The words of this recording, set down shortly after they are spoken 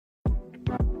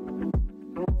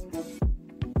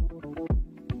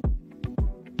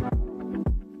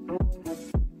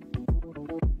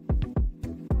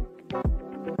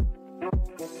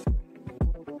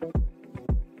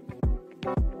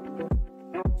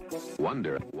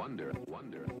Wonder, wonder,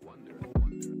 wonder, wonder.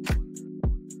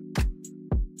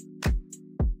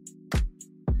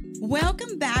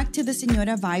 Welcome back to the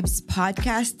Senora Vibes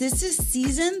podcast. This is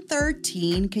season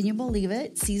 13. Can you believe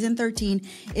it? Season 13.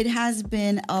 It has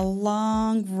been a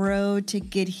long road to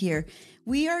get here.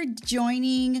 We are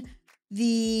joining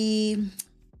the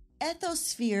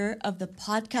ethosphere of the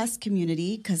podcast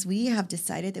community because we have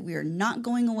decided that we are not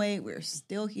going away. We're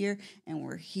still here and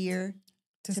we're here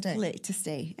to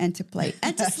stay and to play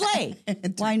and to slay.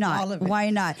 Why not?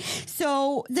 Why not?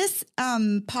 So this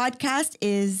podcast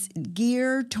is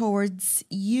geared towards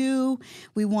you.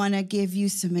 We want to give you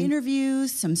some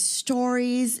interviews, some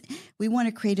stories. We want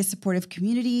to create a supportive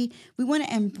community. We want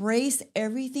to embrace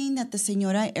everything that the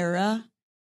Senora era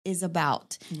is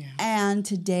about. Yeah. And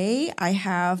today I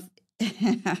have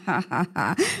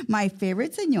my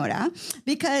favorite Senora,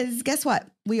 because guess what?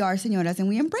 We are Senoras and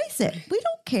we embrace it. We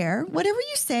don't care. Whatever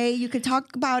you say, you can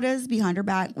talk about us behind our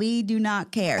back. We do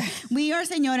not care. We are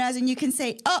Senoras, and you can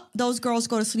say, oh, those girls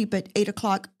go to sleep at 8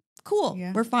 o'clock. Cool.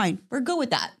 Yeah. We're fine. We're good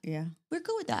with that. Yeah. We're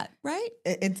good with that, right?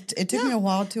 It took me a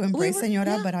while to embrace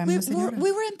Senora, but I'm a Senora.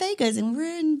 We were in Vegas and we were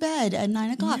in bed at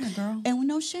 9 o'clock. Yeah, girl. And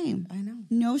no shame. I know.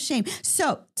 No shame.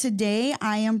 So today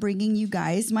I am bringing you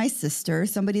guys my sister,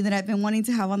 somebody that I've been wanting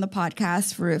to have on the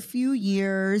podcast for a few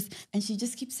years. And she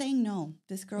just keeps saying no.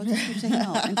 This girl just keeps saying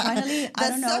no. And finally, I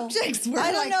don't know. Subjects were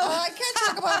I can't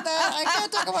talk about that. I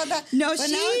can't talk about that. No, but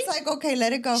now it's like, okay,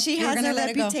 let it go. She has a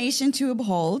reputation to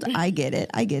uphold. I get it.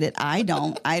 I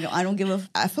don't. I don't give a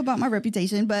f about my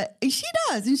reputation, but she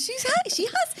does, and she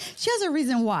has a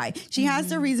reason why. She has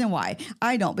the reason why.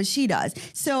 I don't, but she does.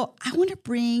 So I want to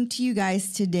bring to you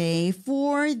guys today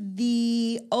for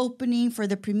the opening, for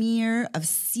the premiere of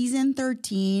season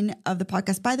 13 of the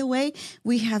podcast. By the way,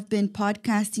 we have been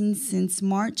podcasting since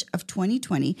March of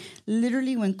 2020.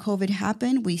 Literally, when COVID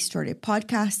happened, we started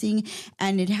podcasting,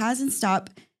 and it hasn't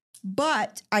stopped.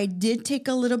 But I did take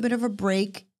a little bit of a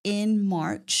break in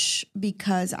March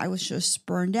because I was just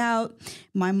burned out.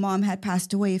 My mom had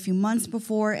passed away a few months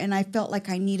before, and I felt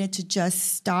like I needed to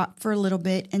just stop for a little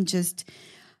bit and just,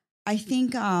 I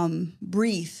think,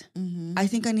 breathe. Mm-hmm. I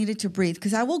think I needed to breathe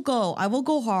because I will go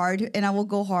hard, and I will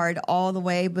go hard all the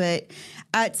way. But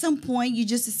at some point you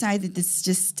just decide that it's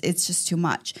just too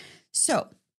much. So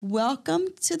welcome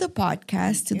to the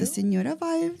podcast, the Senora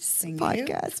Vibes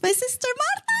podcast. My sister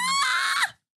Martha.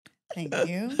 Thank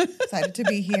you. Excited to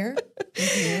be here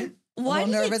with you. I'm a little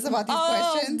nervous about these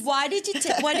questions. Why did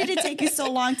it take you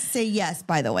so long to say yes,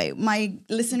 by the way? My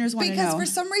listeners want to know. Because for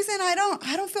some reason I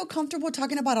don't feel comfortable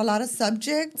talking about a lot of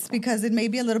subjects because it may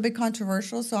be a little bit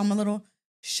controversial, so I'm a little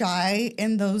shy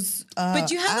in those But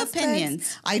you have aspects.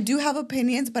 opinions. I do have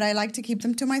opinions, but I like to keep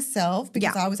them to myself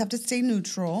because I always have to stay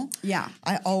neutral. Yeah.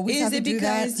 I always have to do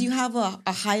that. Is it because you have a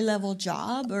high-level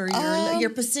job, or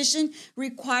your position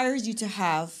requires you to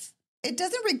have... It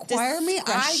doesn't require me.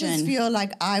 I just feel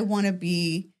like I want to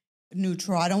be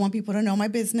neutral. I don't want people to know my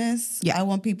business. Yeah. I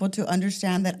want people to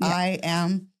understand that I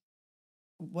am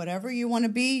whatever you want to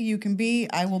be, you can be.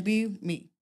 I will be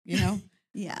me, you know?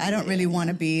 Yeah. I don't really want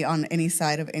to be on any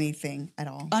side of anything at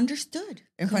all. Understood.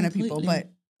 In front of people. But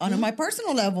on my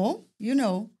personal level, you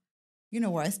know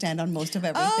where I stand on most of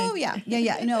everything. Oh, yeah.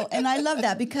 Yeah. No, and I love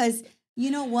that because you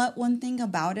know what? One thing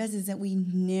about us is that we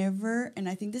never, and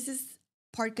I think this is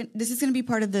going to be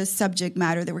part of the subject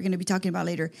matter that we're going to be talking about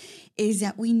later, is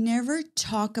that we never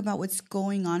talk about what's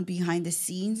going on behind the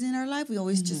scenes in our life. We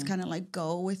always just kind of like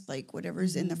go with like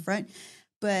whatever's in the front.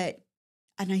 And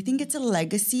I think it's a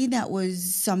legacy that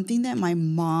was something that my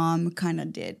mom kind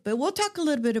of did. But we'll talk a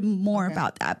little bit more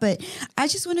about that. But I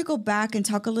just want to go back and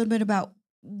talk a little bit about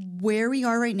where we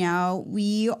are right now.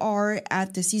 We are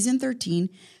at the season 13.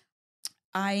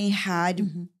 I had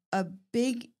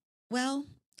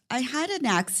I had an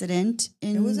accident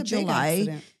in July. It was a big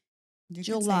accident.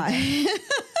 July.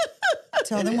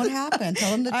 Tell them what happened.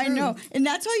 Tell them the truth. I know. And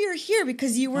that's why you're here,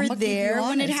 because you were there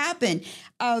when it happened.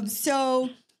 So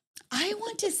I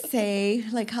want to say,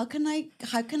 like, how can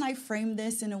I frame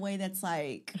this in a way that's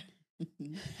like...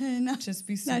 Just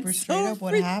be super straight up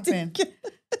what happened.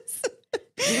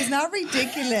 It was not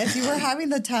ridiculous. You were having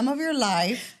the time of your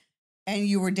life. And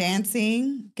you were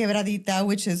dancing quebradita,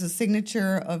 which is a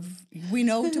signature of, we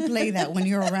know to play that when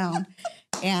you're around.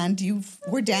 And you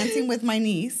were dancing with my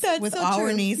niece, with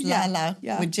our niece, Lala,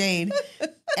 with Jade.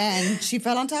 And she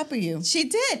fell on top of you. She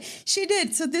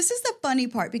did. So this is the funny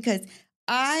part, because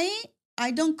I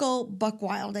don't go buck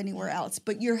wild anywhere else,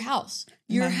 but your house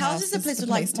is a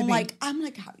place where I'm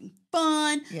like having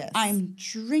fun. Yes. I'm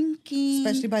drinking.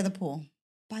 Especially by the pool.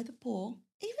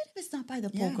 even if it's not by the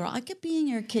pool, Yeah. girl, I could be in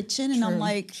your kitchen and I'm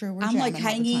like, True. We're I'm like jamming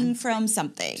all the hanging time. from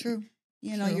something. True.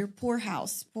 You know, your poor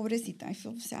house. Pobrecita, I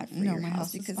feel sad for your my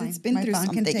house is because fine. it's been My through phone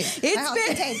something. Can take, my house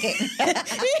can take it.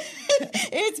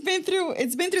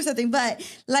 It's been through something. But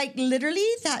like literally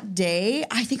that day,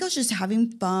 I think I was just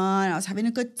having fun. I was having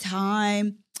a good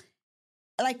time.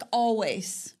 Like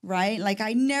always, right? Like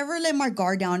I never let my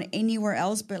guard down anywhere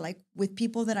else, but like with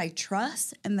people that I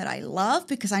trust and that I love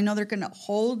because I know they're gonna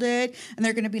hold it and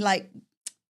they're gonna be like,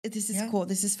 this is cool,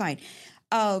 this is fine.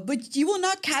 But you will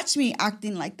not catch me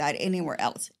acting like that anywhere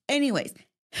else. Anyways,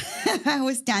 I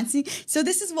was dancing. So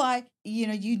this is why, you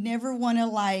know, you never want to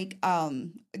like,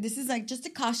 this is like just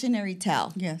a cautionary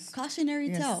tale. Yes. Cautionary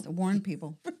tale. Warn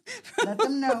people. Let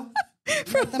them know.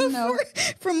 Let them know.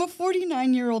 From a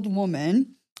 49-year-old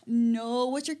woman, know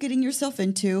what you're getting yourself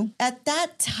into. At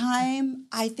that time,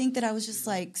 I think that I was just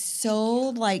like so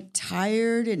like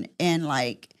tired and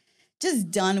like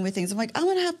just done with things. I'm like, I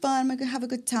want to have fun. I'm going to have a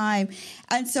good time.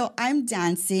 And so I'm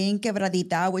dancing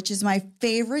quebradita, which is my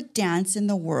favorite dance in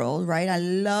the world, right? I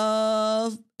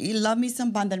love me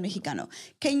some banda el mexicano.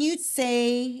 Can you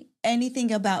say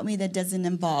anything about me that doesn't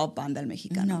involve banda el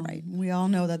mexicano, right? We all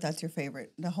know that that's your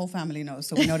favorite. The whole family knows,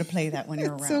 so we know to play that when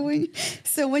you're around.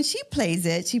 So when she plays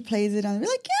it on, we're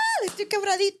like, yeah, let's do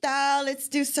quebradita. Let's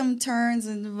do some turns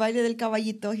and baile del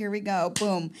caballito. Here we go.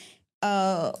 Boom.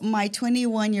 My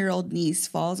 21-year-old niece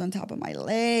falls on top of my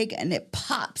leg and it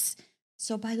pops.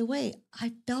 So by the way,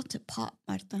 I felt it pop,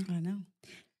 Marta. I know.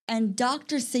 And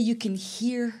doctors say you can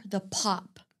hear the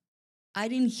pop. I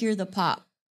didn't hear the pop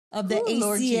of the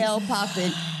ACL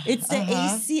popping. It's the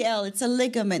ACL. It's a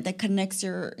ligament that connects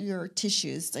your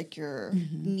tissues, like your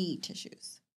knee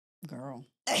tissues. Girl.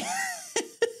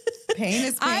 Pain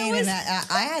is pain. And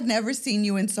I had never seen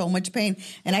you in so much pain.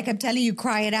 And I kept telling you,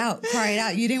 cry it out. Cry it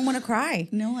out. You didn't want to cry.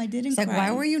 No, I didn't cry. Like,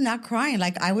 why were you not crying?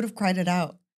 Like, I would have cried it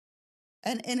out.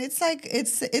 And it's like,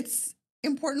 it's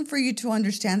important for you to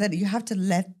understand that you have to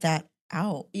let that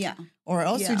out. Yeah. Or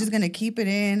else you're just going to keep it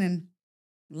in. And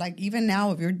like, even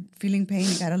now, if you're feeling pain,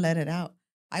 you got to let it out.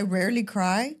 I rarely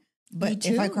cry, but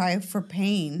if I cry for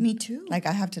pain. Me too. Like,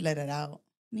 I have to let it out.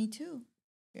 Me too.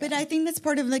 Yeah. But I think that's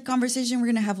part of the conversation we're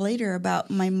going to have later about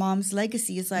my mom's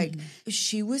legacy. Is like,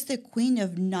 she was the queen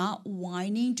of not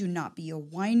whining. Do not be a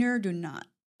whiner. Do not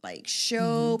like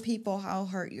show people how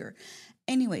hurt you're.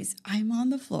 Anyways, I'm on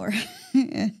the floor.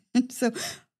 And so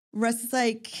Russ is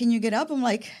like, can you get up? I'm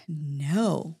like,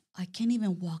 no, I can't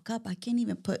even walk up. I can't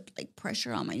even put like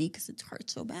pressure on my knee because it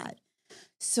hurts so bad.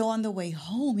 So on the way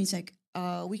home, he's like,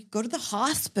 we could go to the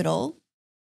hospital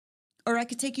or I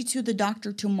could take you to the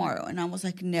doctor tomorrow. And I was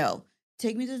like, no,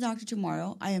 take me to the doctor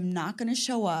tomorrow. I am not going to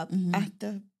show up at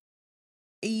the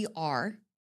ER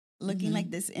looking like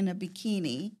this in a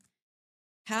bikini,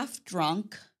 half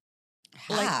drunk.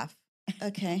 Half.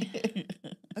 Okay.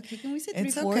 Okay, can we say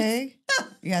It's 3/4? okay.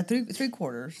 Yeah, three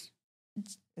quarters.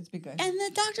 It's be good. And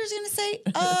the doctor's going to say,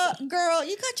 girl,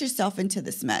 you got yourself into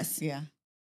this mess. Yeah.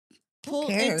 Pull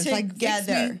Who it cares?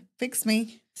 together. Like, fix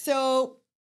me. So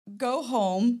go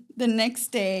home the next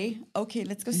day. Okay,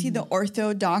 let's go see the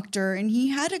ortho doctor. And he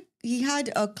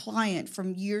had a client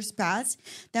from years past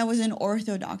that was an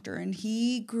ortho doctor. And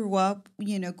he grew up,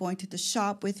 going to the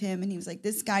shop with him. And he was like,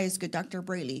 this guy is good, Dr.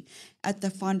 Braley at the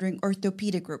Fondring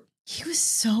Orthopedic Group. He was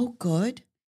so good.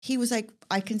 He was like,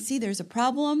 I can see there's a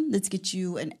problem. Let's get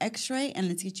you an x-ray and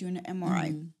let's get you an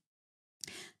MRI.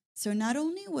 So not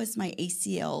only was my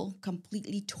ACL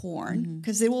completely torn,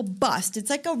 because it will bust. It's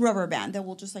like a rubber band that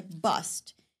will just like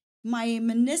bust. My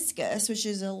meniscus, which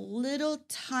is a little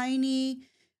tiny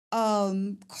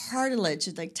cartilage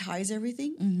that like ties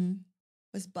everything,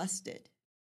 was busted.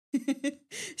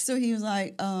 So he was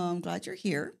like, I'm glad you're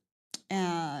here.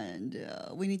 And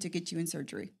we need to get you in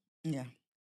surgery. Yeah.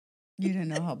 You didn't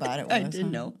know how bad it was. I didn't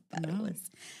know how bad it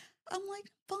was. I'm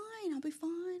like, fine, I'll be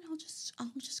fine. I'll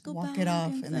just go walk back it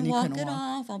off, and then you walk couldn't it walk.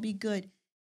 off. I'll be good.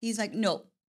 He's like, no,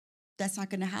 that's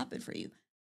not going to happen for you.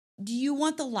 Do you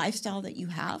want the lifestyle that you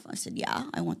have? I said, yeah,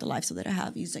 I want the lifestyle that I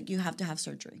have. He's like, you have to have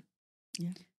surgery. Yeah.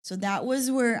 So that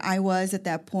was where I was at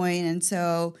that point. And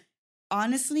so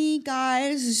honestly,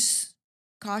 guys,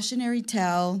 cautionary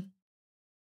tale,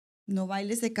 no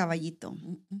bailes de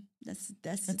caballito. That's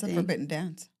the a thing. forbidden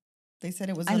dance. They said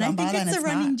it was a And I lambada, think and it's it's a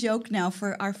running not. joke now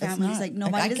for our family. It's like, no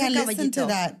I bailes de can't listen to caballito.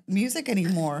 that music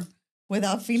anymore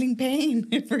without feeling pain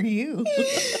for you.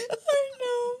 I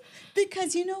know.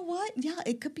 Because you know what? Yeah,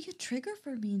 it could be a trigger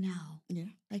for me now. Yeah.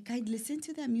 Like I listen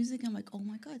to that music, I'm like, oh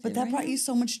my God. But that brought you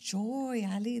so much joy,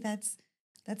 Ali. That's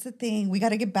the thing. We got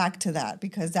to get back to that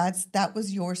because that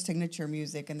was your signature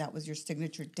music and that was your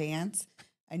signature dance.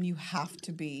 And you have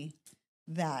to be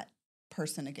that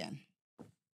person again.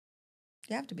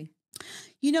 You have to be.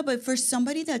 You know, but for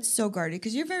somebody that's so guarded,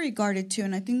 because you're very guarded too,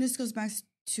 and I think this goes back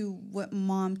to what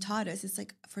mom taught us. It's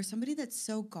like for somebody that's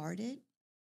so guarded,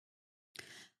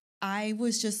 I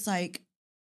was just like,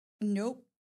 nope,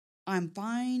 I'm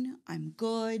fine. I'm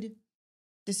good.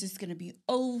 This is going to be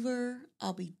over.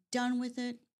 I'll be done with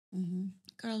it. Mm-hmm.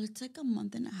 Girl, it's like a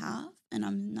month and a half, and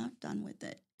I'm not done with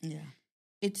it. Yeah.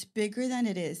 It's bigger than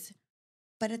it is.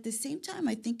 But at the same time,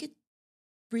 I think it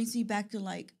brings me back to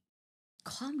like,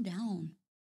 calm down.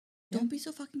 Yeah. Don't be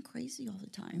so fucking crazy all the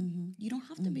time. Mm-hmm. You don't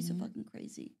have to be so fucking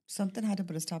crazy. Something had to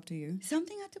put a stop to you.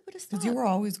 Something had to put a stop. Because you were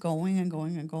always going and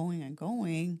going and going and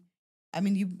going. I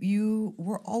mean, you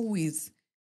were always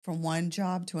from one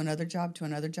job to another job to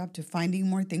another job to finding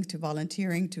more things, to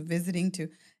volunteering, to visiting, to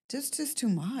just too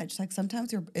much. Like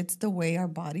sometimes it's the way our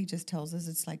body just tells us,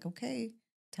 it's like, okay,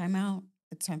 time out.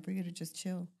 It's time for you to just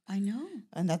chill. I know.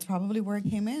 And that's probably where it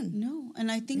came in. No.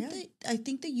 And I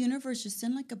think the universe just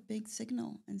sent like a big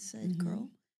signal and said, girl,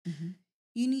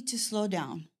 you need to slow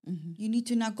down. You need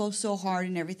to not go so hard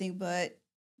and everything. But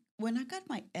when I got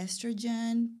my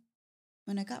estrogen,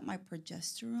 when I got my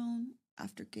progesterone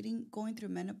after going through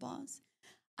menopause,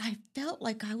 I felt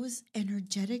like I was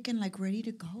energetic and like ready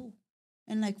to go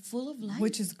and like full of life.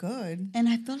 Which is good. And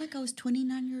I felt like I was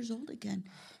 29 years old again,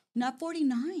 not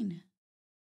 49.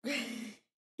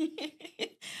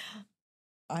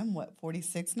 I'm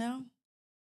 46 now?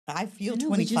 I feel I know,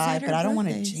 25, but I don't want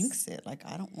to birthdays. jinx it. Like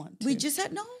I don't want to. We just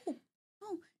had no,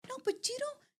 but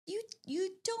you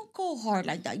don't go hard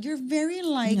like that. You're very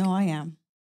like No, I am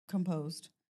composed.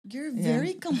 You're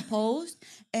very composed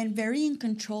and very in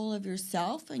control of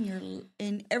yourself and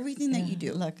in everything that you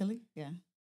do. Luckily, yeah.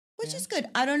 Which is good.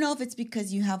 I don't know if it's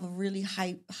because you have a really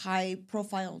high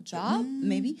profile job,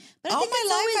 maybe. But I All think my it's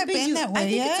life always I've been you. that way. I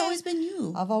think Yeah. it's always been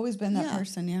you. I've always been that Yeah.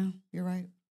 person. Yeah, you're right.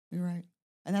 You're right.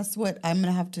 And that's what I'm going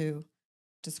to have to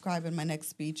describe in my next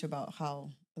speech about how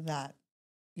that,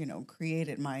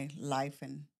 created my life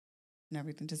and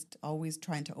everything. Just always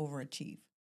trying to overachieve.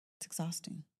 It's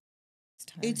exhausting. It's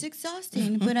tiring. It's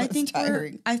exhausting, but I It's think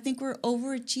tiring. we're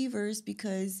overachievers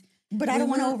because. But I don't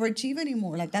want to overachieve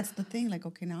anymore. Like that's the thing. Like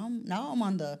okay, now I'm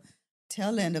on the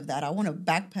tail end of that. I want to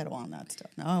backpedal on that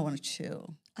stuff. Now I want to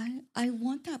chill. I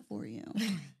want that for you.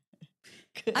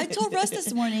 I told Russ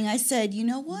this morning, I said, you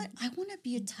know what? I want to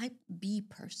be a type B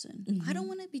person. I don't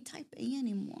want to be type A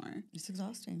anymore. It's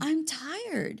exhausting. I'm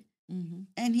tired.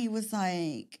 And he was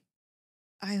like,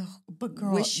 but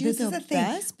girl, wish you this the is the thing.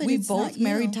 best, but we it's both not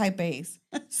married you. type A's.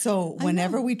 So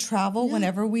whenever we travel,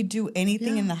 whenever we do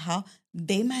anything in the house,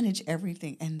 they manage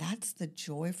everything. And that's the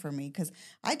joy for me. Because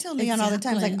I tell Leon all the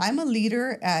time, like I'm a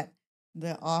leader at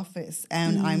the office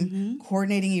and I'm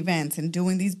coordinating events and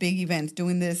doing these big events,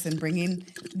 doing this and bringing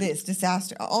this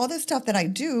disaster, all this stuff that I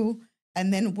do.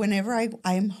 And then whenever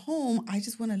I'm home, I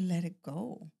just want to let it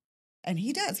go. And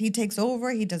he does. He takes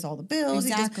over. He does all the bills.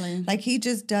 Exactly. He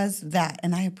just does that.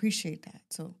 And I appreciate that.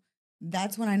 So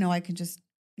that's when I know I can just,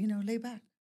 lay back.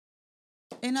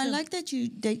 And I like that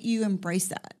you embrace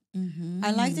that.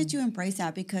 I like that you embrace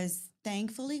that because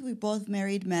thankfully we both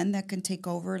married men that can take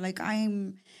over. Like I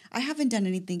haven't done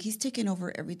anything. He's taken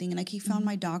over everything. And like he found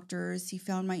my doctors, he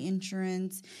found my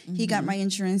insurance. He got my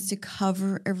insurance to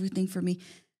cover everything for me.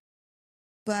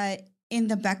 But in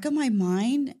the back of my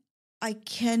mind, I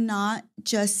cannot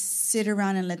just sit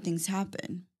around and let things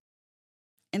happen.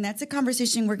 And that's a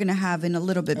conversation we're going to have in a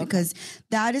little bit because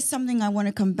that is something I want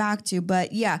to come back to.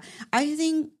 But yeah, I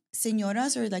think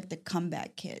Señoras are like the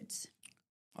comeback kids.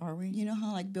 Are we? You know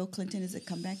how like Bill Clinton is a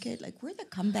comeback kid? Like we're the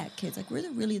comeback kids. Like we're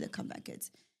really the comeback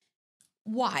kids.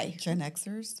 Why? Gen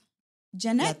Xers?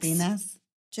 Gen X. Latinas?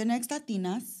 Gen X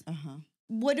Latinas. Uh-huh.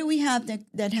 What do we have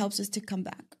that helps us to come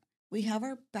back? We have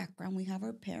our background. We have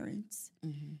our parents.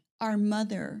 Our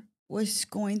mother was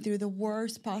going through the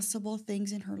worst possible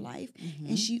things in her life,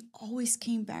 and she always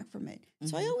came back from it.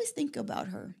 So I always think about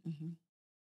her.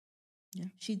 Yeah,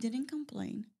 she didn't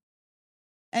complain.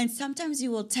 And sometimes you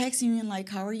will text me and like,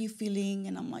 how are you feeling?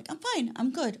 And I'm like, I'm fine.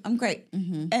 I'm good. I'm great.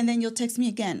 And then you'll text me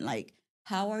again, like,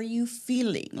 how are you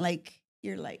feeling? Like,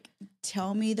 you're like,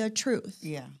 tell me the truth.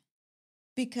 Yeah.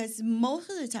 Because most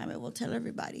of the time I will tell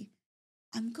everybody,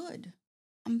 I'm good.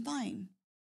 I'm fine.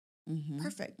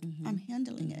 Perfect. I'm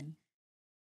handling it.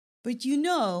 But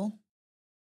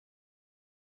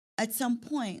at some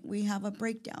point we have a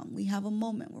breakdown. We have a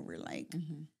moment where we're like,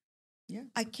 yeah,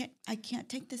 I can't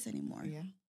take this anymore. Yeah.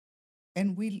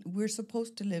 And we're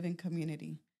supposed to live in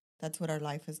community. That's what our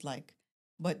life is like.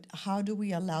 But how do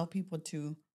we allow people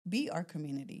to be our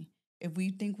community if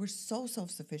we think we're so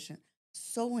self-sufficient,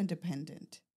 so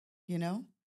independent,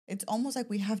 It's almost like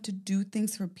we have to do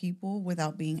things for people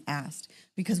without being asked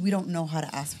because we don't know how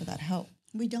to ask for that help.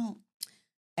 We don't.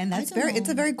 And it's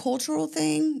a very cultural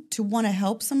thing to want to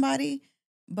help somebody,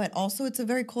 but also it's a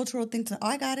very cultural thing to,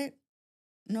 I got it.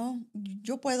 No,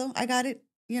 yo puedo. I got it.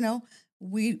 You know,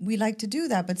 we like to do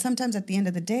that. But sometimes at the end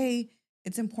of the day,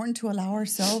 it's important to allow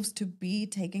ourselves to be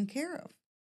taken care of,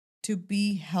 to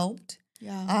be helped.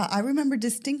 Yeah. I remember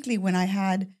distinctly when I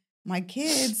had my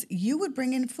kids, you would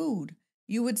bring in food.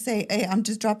 You would say, "Hey, I'm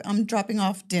dropping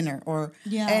off dinner," or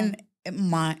and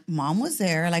my mom was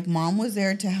there. Like mom was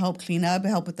there to help clean up,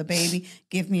 help with the baby,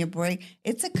 give me a break.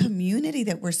 It's a community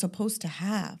that we're supposed to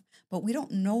have, but we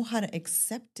don't know how to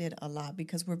accept it a lot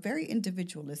because we're very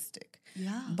individualistic.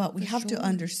 Yeah, but we have to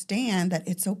understand that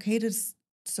it's okay to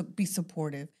be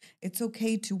supportive. It's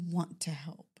okay to want to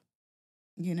help.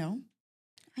 You know.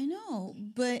 I know,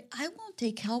 but I won't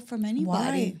take help from anybody.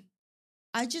 Why?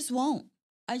 I just won't.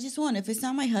 If it's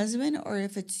not my husband or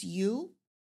if it's you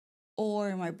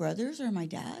or my brothers or my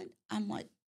dad, I'm like,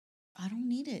 I don't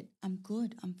need it. I'm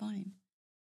good. I'm fine.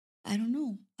 I don't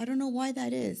know. I don't know why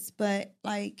that is. But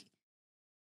like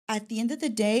at the end of the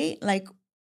day, like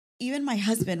even my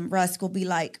husband, Rusk, will be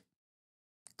like,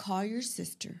 call your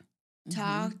sister.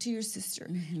 Talk to your sister.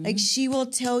 Like she will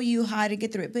tell you how to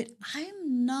get through it. But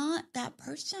I'm not that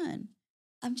person.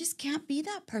 I just can't be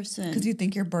that person. Because you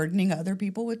think you're burdening other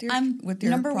people with your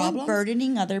number problems? One,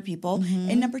 burdening other people.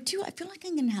 And number two, I feel like I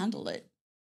can handle it.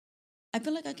 I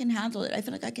feel like I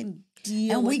can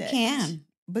deal with it. And we can.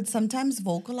 But sometimes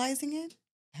vocalizing it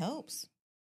helps.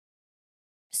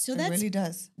 So it really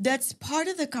does. That's part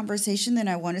of the conversation that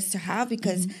I want us to have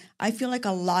because I feel like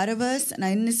a lot of us,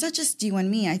 and it's not just you and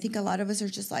me, I think a lot of us are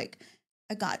just like,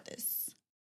 I got this.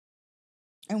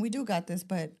 And we do got this,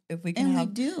 but if we can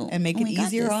help and make it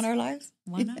easier on our lives,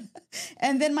 why not?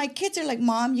 And then my kids are like,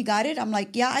 Mom, you got it? I'm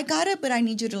like, yeah, I got it, but I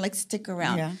need you to like stick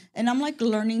around. Yeah. And I'm like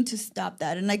learning to stop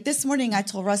that. And like this morning I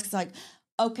told Russ, it's like,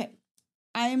 okay,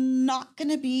 I'm not going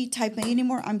to be type A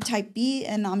anymore. I'm type B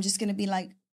and I'm just going to be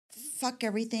like, fuck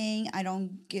everything. I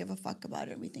don't give a fuck about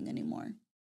everything anymore.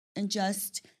 And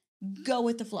just go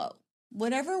with the flow.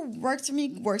 Whatever works for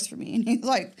me, works for me. And he's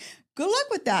like, good luck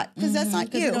with that because that's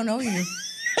not you. You don't know you.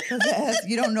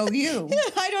 You don't know you.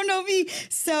 I don't know me.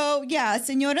 So yeah,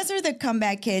 Señoras are the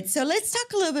comeback kids. So let's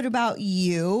talk a little bit about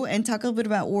you and talk a little bit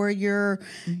about where your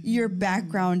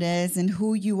background is and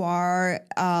who you are.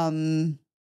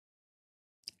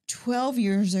 12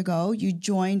 years ago, you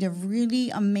joined a really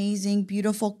amazing,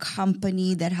 beautiful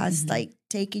company that has like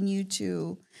taken you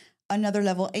to another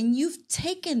level. And you've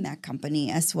taken that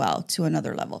company as well to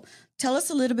another level. Tell us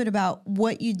a little bit about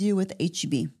what you do with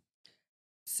HEB.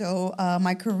 So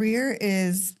my career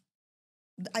is,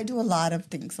 I do a lot of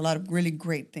things, a lot of really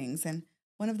great things. And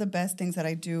one of the best things that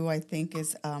I do, I think,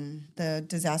 is the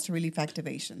disaster relief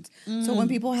activations. So when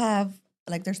people have,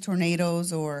 like there's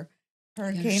tornadoes or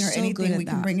hurricane or anything, we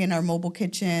can bring in our mobile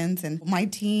kitchens. And my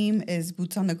team is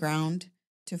boots on the ground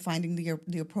to finding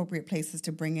the appropriate places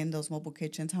to bring in those mobile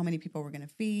kitchens, how many people we're going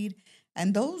to feed.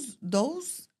 And those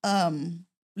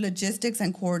logistics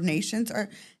and coordinations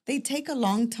they take a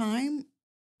long time.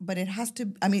 But it has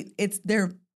to,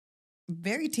 they're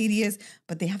very tedious,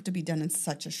 but they have to be done in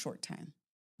such a short time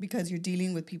because you're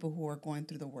dealing with people who are going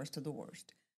through the worst of the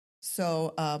worst.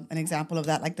 So an example of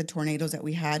that, like the tornadoes that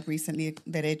we had recently,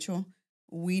 Derecho,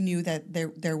 we knew that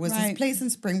there was this place in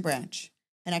Spring Branch,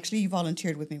 and actually you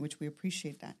volunteered with me, which we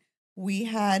appreciate that. We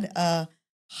had a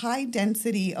high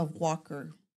density of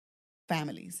walker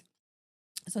families.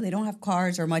 So they don't have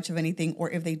cars or much of anything,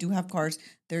 or if they do have cars,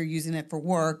 they're using it for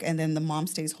work, and then the mom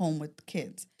stays home with the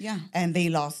kids. Yeah. And they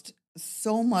lost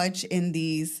so much in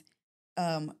these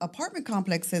apartment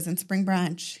complexes in Spring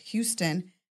Branch,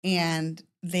 Houston, and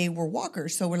they were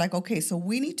walkers. So we're like, okay, so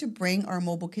we need to bring our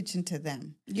mobile kitchen to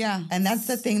them. Yeah. And that's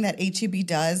the thing that HEB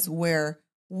does, where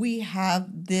we have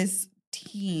this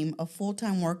team of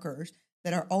full-time workers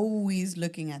that are always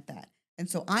looking at that. And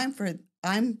so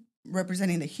I'm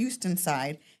representing the Houston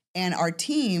side, and our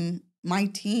team, my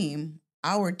team,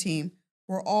 our team,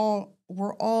 we're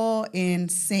all in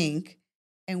sync,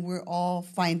 and we're all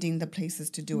finding the places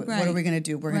to do it. Right. What are we going to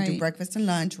do? We're going to do breakfast and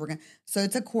lunch. So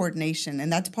it's a coordination,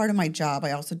 and that's part of my job.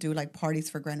 I also do like parties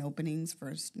for grand openings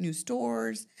for new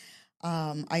stores.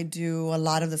 I do a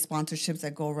lot of the sponsorships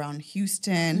that go around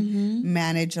Houston,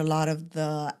 manage a lot of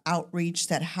the outreach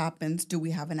that happens. Do we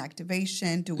have an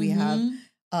activation? Do we have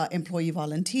employee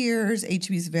volunteers?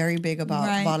 HB is very big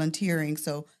about volunteering.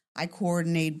 So I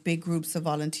coordinate big groups of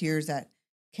volunteers that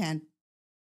can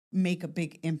make a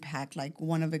big impact. Like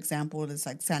one of example is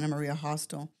like Santa Maria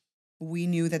Hostel. We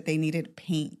knew that they needed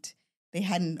paint. They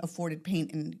hadn't afforded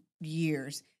paint in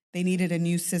years. They needed a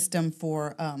new system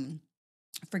for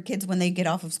kids when they get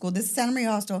off of school. This Santa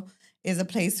Maria Hostel is a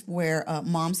place where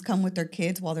moms come with their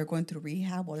kids while they're going through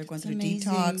rehab, while they're going through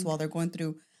detox, while they're going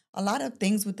through a lot of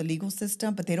things with the legal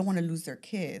system, but they don't want to lose their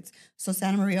kids. So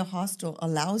Santa Maria Hostel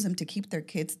allows them to keep their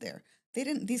kids there.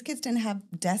 These kids didn't have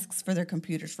desks for their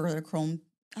computers, for their Chrome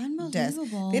desks.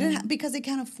 They didn't because they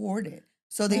can't afford it.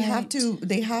 So they have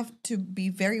to be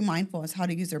very mindful as how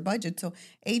to use their budget. So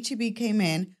HEB came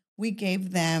in, we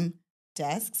gave them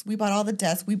desks. We bought all the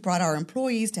desks. We brought our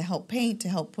employees to help paint, to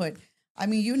help put, I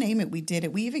mean, you name it, we did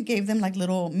it. We even gave them like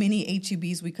little mini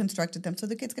HEBs. We constructed them so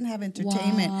the kids can have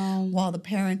entertainment while the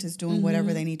parent is doing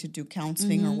whatever they need to do,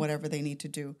 counseling or whatever they need to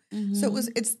do. So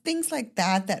it's things like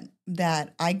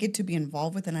that I get to be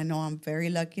involved with. And I know I'm very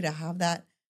lucky to have that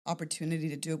opportunity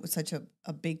to do it with such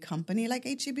a big company like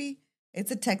HEB.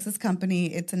 It's a Texas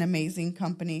company. It's an amazing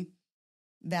company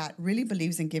that really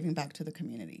believes in giving back to the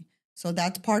community. So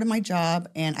that's part of my job,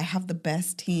 and I have the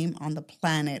best team on the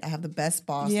planet. I have the best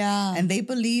boss. Yeah. And they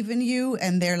believe in you,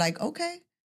 and they're like, okay,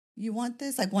 you want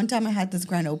this? Like one time I had this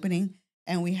grand opening,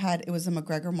 and it was a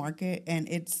McGregor Market, and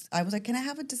I was like, can I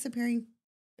have a disappearing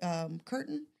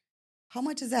curtain? How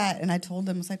much is that? And I told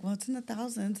them, I was like, well, it's in the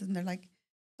thousands. And they're like,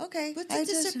 okay. What's a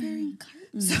disappearing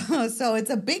curtain? So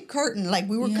it's a big curtain. Like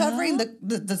we were covering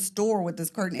the store with this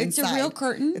curtain inside. It's a real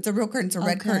curtain? It's a real curtain. It's a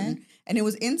red curtain. And it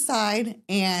was inside,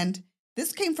 and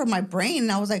this came from my brain.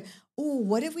 And I was like, oh,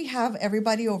 what if we have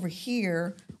everybody over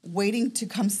here waiting to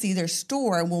come see their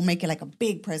store, and we'll make it like a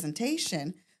big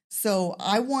presentation. So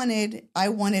I wanted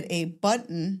a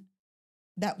button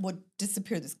that would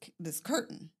disappear this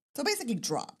curtain. So basically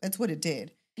drop. That's what it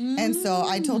did. And so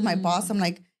I told my boss, I'm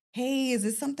like, hey, is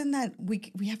this something that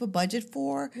we have a budget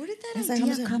for? Where did that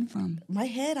idea come from? My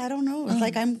head, I don't know. It's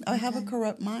like I have a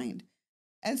corrupt mind.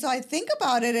 And so I think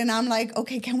about it, and I'm like,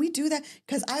 okay, can we do that?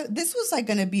 Because this was like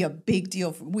going to be a big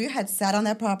deal. We had sat on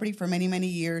that property for many, many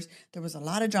years. There was a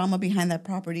lot of drama behind that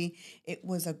property. It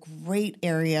was a great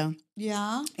area.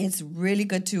 Yeah. It's really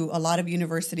good to a lot of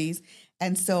universities.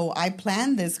 And so I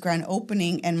planned this grand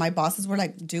opening, and my bosses were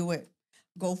like, do it.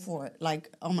 Go for it.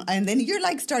 Like, and then you're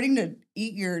like starting to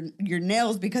eat your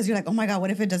nails because you're like, oh my God,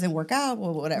 what if it doesn't work out?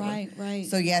 Well, whatever. Right.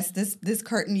 So yes, this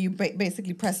curtain, you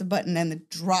basically press a button and it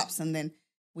drops, and then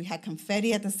we had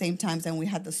confetti at the same time, and we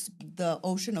had the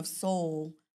Ocean of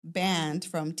Soul band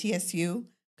from TSU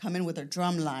come in with a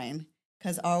drum line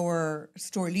because our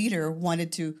store leader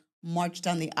wanted to march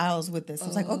down the aisles with this. I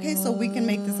was like, okay, so we can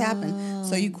make this happen.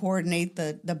 So you coordinate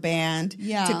the band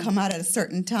to come out at a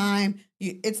certain time.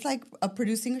 It's like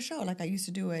producing a show, like I used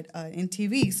to do it in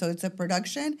TV. So it's a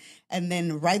production, and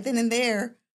then right then and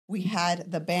there, we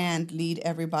had the band lead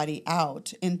everybody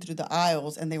out in through the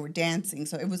aisles, and they were dancing.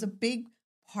 So it was a big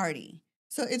party.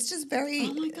 So it's just very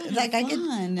like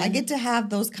I get to have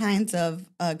those kinds of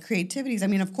creativities. I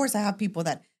mean, of course, I have people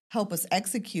that help us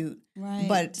execute, right?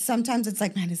 But sometimes it's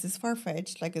like, man, is this far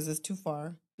fetched? Like, is this too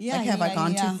far? Yeah, like, have I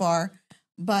gone too far?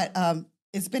 But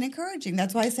it's been encouraging.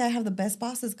 That's why I say I have the best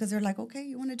bosses, because they're like, okay,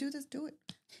 you want to do this, do it,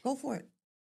 go for it.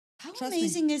 How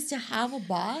amazing is to have a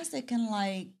boss that can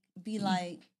like be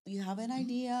like, you have an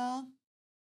idea,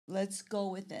 let's go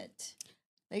with it.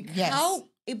 Like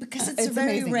because it's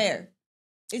very amazing. Rare.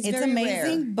 It's very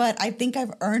amazing, rare. But I think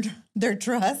I've earned their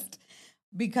trust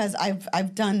because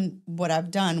I've done what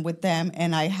I've done with them,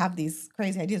 and I have these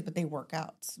crazy ideas, but they work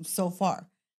out so far.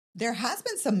 There has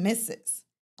been some misses.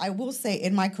 I will say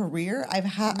in my career, I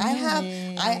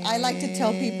like to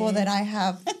tell people that I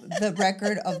have the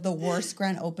record of the worst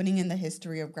grand opening in the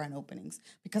history of grand openings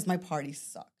because my party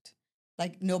sucked.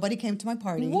 Like nobody came to my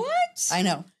party. What? I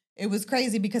know. It was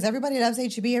crazy because everybody loves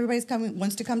HEB. Everybody's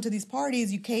wants to come to these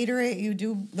parties. You cater it. You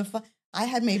do the fun. I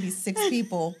had maybe 6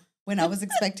 people when I was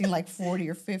expecting like 40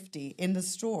 or 50 in the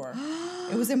store.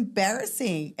 It was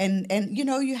embarrassing. And you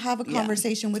know, you have a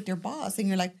conversation with your boss, and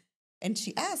you're like, and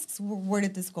she asks, where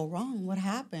did this go wrong? What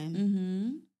happened? Mm-hmm.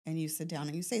 And you sit down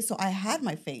and you say, so I had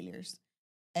my failures,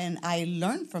 and I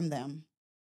learned from them,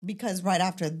 because right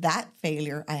after that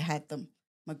failure, I had the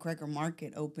McGregor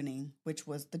Market opening, which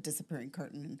was the disappearing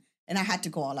curtain. And I had to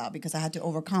go all out because I had to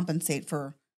overcompensate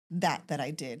for that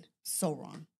I did so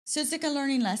wrong. So it's like a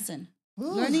learning lesson.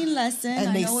 Learning lesson. And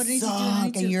I know what it needs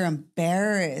to do. And you're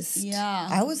embarrassed. Yeah.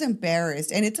 I was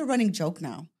embarrassed. And it's a running joke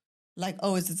now. Like,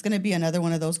 oh, is this going to be another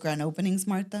one of those grand openings,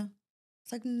 Martha?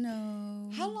 It's like,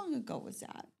 no. How long ago was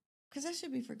that? Because that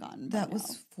should be forgotten. That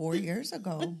was 4 years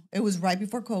ago. It was right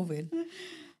before COVID.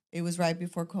 It was right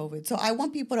before COVID. So I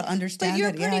want people to understand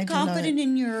that. But you're pretty confident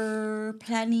in your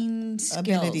planning skills.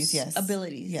 Abilities, yes.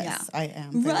 Abilities, yes, I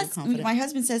am very confident. My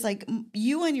husband says, like,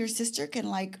 you and your sister can,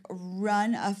 like,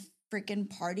 run freaking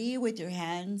party with your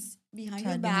hands behind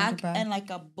your Tied behind back your back. and like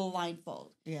a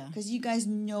blindfold. Yeah. Because you guys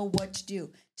know what to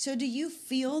do. So do you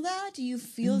feel that? Do you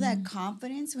feel that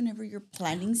confidence whenever you're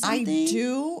planning something? I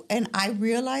do. And I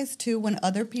realize too, when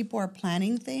other people are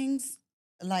planning things,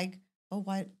 like, oh,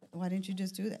 why didn't you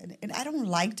just do that? And I don't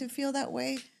like to feel that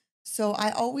way. So I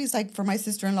always, like, for my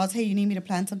sister-in-laws, hey, you need me to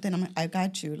plan something? I'm like, I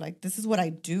got you. Like, this is what I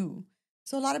do.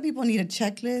 So a lot of people need a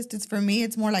checklist. It's for me,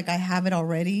 it's more like I have it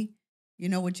already. You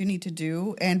know what you need to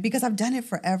do. And because I've done it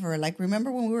forever. Like,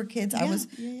 remember when we were kids, I was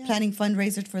planning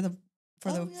fundraisers for the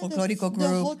folklorico group. The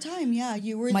whole time,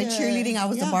 you were my cheerleading. I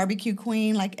was the barbecue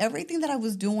queen. Like, everything that I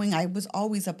was doing, I was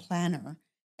always a planner.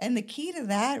 And the key to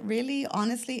that, really,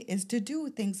 honestly, is to do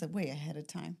things way ahead of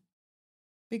time.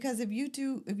 Because if you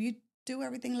do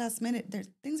everything last minute,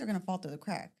 things are going to fall through the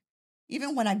crack.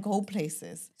 Even when I go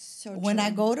places. When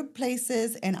I go to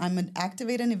places and I'm going to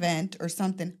activate an event or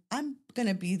something, I'm going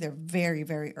to be there very,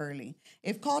 very early.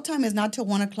 If call time is not till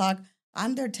 1 o'clock,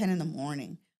 I'm there 10 in the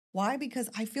morning. Why? Because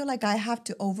I feel like I have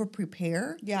to over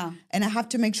prepare. Yeah. And I have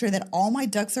to make sure that all my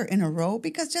ducks are in a row,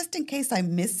 because just in case I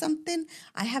miss something,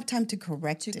 I have time to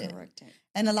correct it.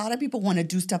 And a lot of people want to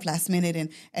do stuff last minute,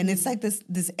 and it's like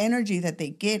this energy that they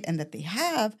get and that they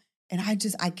have, and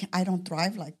I don't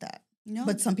thrive like that. No.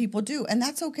 But some people do, and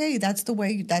that's okay. That's the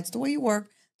way you work.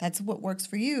 That's what works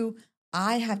for you.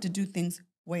 I have to do things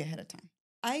way ahead of time.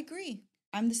 I agree.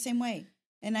 I'm the same way.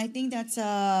 And I think that's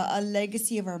a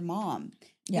legacy of our mom.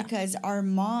 Yeah. Because our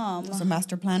mom was a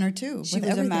master planner too. She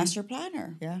was a master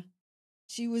planner. Yeah.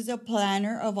 She was a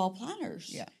planner of all planners.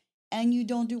 Yeah. And you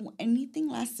don't do anything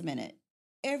last minute.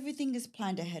 Everything is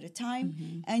planned ahead of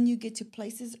time, and you get to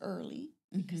places early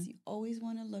because you always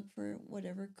want to look for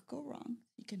whatever could go wrong.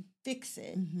 You can fix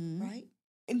it, right?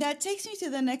 And that takes me to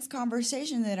the next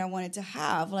conversation that I wanted to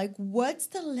have. Like, what's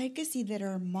the legacy that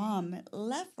our mom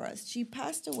left for us? She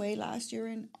passed away last year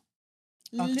in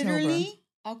literally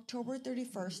October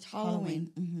 31st,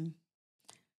 Halloween.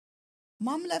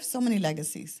 Mom left so many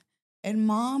legacies. And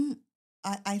Mom,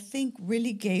 I think,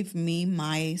 really gave me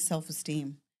my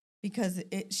self-esteem. Because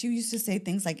she used to say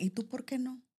things like, ¿Y tú por qué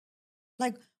no?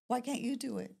 Like, why can't you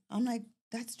do it? I'm like,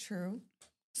 that's true.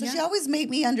 So she always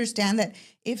made me understand that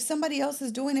if somebody else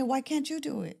is doing it, why can't you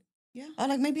do it? Yeah. I'm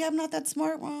like, maybe I'm not that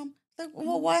smart, Mom. Like,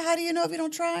 well, why? How do you know if you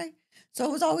don't try? So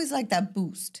it was always like that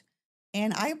boost.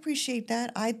 And I appreciate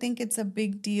that. I think it's a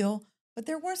big deal. But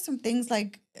there were some things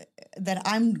like that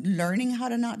I'm learning how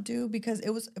to not do, because it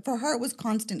was, for her, it was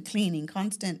constant cleaning,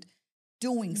 constant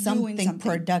doing something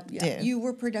productive. Yeah, you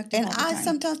were productive. And I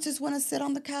sometimes just want to sit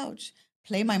on the couch,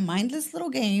 play my mindless little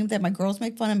game that my girls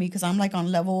make fun of me because I'm like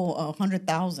on level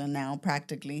 100,000 now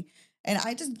practically. And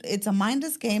it's a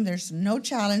mindless game. There's no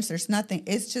challenge. There's nothing.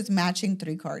 It's just matching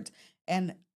 3 cards.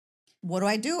 And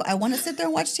what do? I want to sit there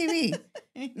and watch TV.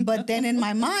 But then in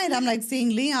my mind, I'm like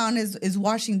seeing Leon is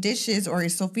washing dishes, or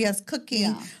Sophia's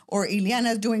cooking, or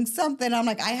Ileana's doing something. I'm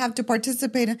like, I have to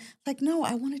participate. Like, no,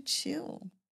 I want to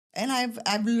chill. And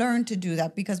I've learned to do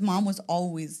that because Mom was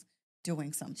always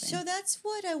doing something. So that's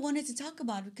what I wanted to talk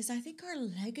about, because I think our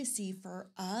legacy for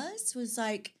us was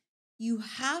like, you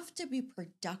have to be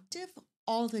productive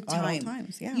all the time. At all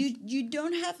times, yeah. You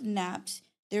don't have naps.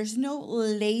 There's no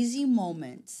lazy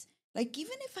moments. Like,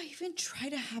 even if I even try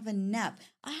to have a nap,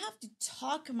 I have to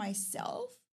talk myself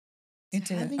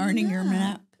into earning your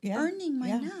nap. Yeah. Earning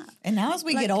my nap. And now as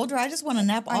we get older, I just want to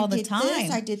nap all the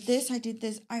time. I did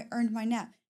this. I earned my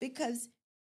nap. Because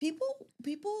people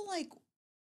like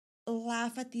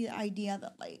laugh at the idea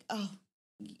that, like, oh,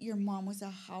 your mom was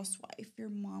a housewife. Your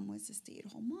mom was a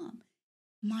stay-at-home mom.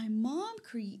 My mom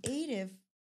creative,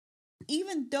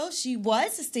 even though she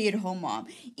was a stay-at-home mom,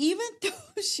 even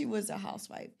though she was a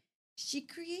housewife, she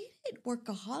created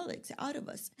workaholics out of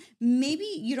us. Maybe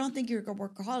you don't think you're a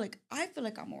workaholic. I feel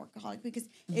like I'm a workaholic because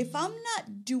if I'm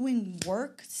not doing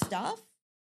work stuff,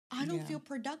 I don't feel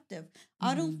productive.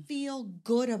 I don't feel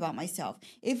good about myself.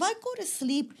 If I go to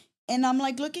sleep and I'm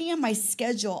like looking at my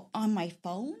schedule on my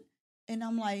phone and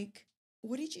I'm like,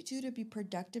 what did you do to be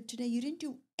productive today? You didn't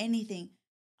do anything.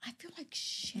 I feel like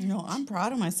shit. No, I'm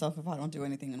proud of myself if I don't do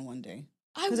anything in one day.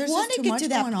 I want to get to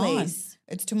that place.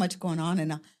 It's too much going on.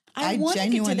 And I want to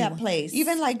get to that place.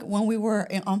 Even like when we were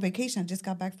on vacation, I just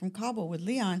got back from Cabo with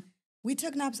Leon. We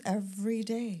took naps every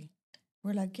day.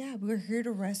 We're like, yeah, we're here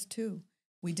to rest too.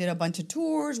 We did a bunch of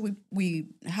tours. We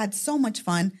had so much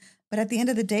fun. But at the end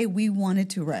of the day, we wanted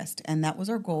to rest. And that was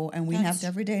our goal. And we napped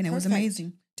every day. And it was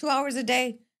amazing. 2 hours a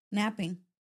day napping.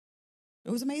 It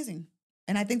was amazing.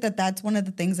 And I think that that's one of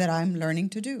the things that I'm learning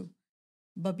to do.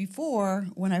 But before,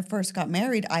 when I first got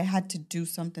married, I had to do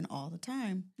something all the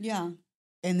time. Yeah.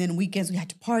 And then weekends, we had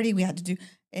to party. We had to do.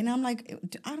 And I'm like,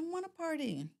 I don't want to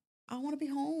party. I want to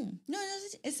be home. No,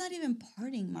 it's not even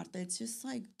partying, Martha. It's just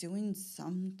like doing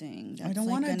something. I don't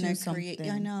want to do something.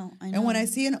 Yeah, I know. And when I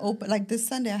see an open, like this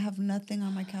Sunday, I have nothing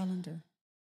on my calendar.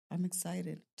 I'm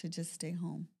excited to just stay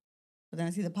home. But then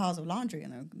I see the piles of laundry,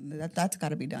 and that's got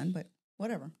to be done. But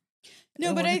whatever.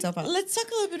 No, but let's talk a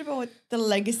little bit about the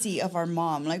legacy of our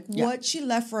mom, like what she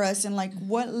left for us, and like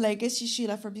what legacy she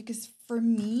left for. Because for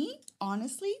me,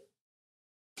 honestly,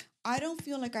 I don't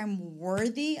feel like I'm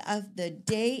worthy of the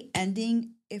day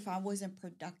ending if I wasn't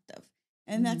productive.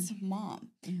 And that's mom.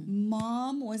 Mm-hmm.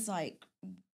 Mom was like,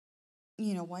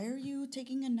 why are you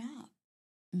taking a nap?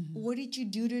 Mm-hmm. What did you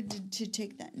do to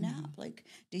take that nap? Mm-hmm. Like,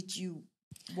 did you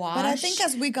wash? But I think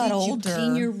as we got older. Did you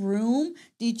clean your room?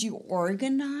 Did you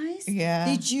organize? Yeah.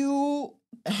 Did you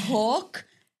cook?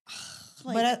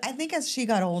 But I think as she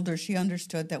got older, she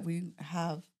understood that we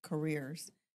have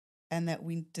careers and that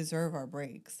we deserve our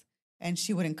breaks. And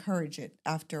she would encourage it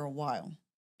after a while.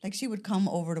 Like she would come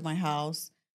over to my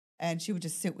house and she would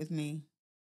just sit with me.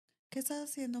 ¿Qué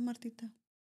estás haciendo, Martita?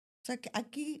 O sea,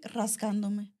 aquí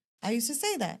rascándome. I used to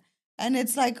say that. And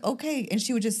it's like, okay. And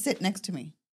she would just sit next to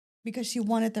me because she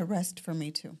wanted the rest for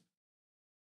me too.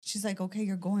 She's like, okay,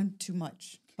 you're going too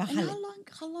much. And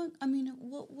how long, I mean,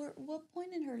 what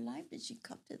point in her life did she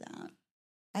come to that?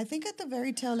 I think at the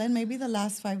very tail end, maybe the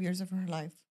last 5 years of her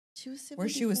life. She was sick. Where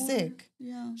she was sick.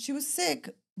 Yeah. She was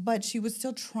sick, but she was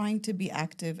still trying to be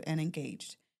active and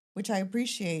engaged, which I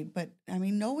appreciate. But I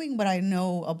mean, knowing what I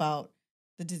know about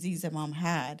the disease that mom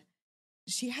had,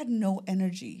 she had no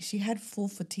energy. She had full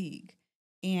fatigue.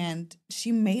 And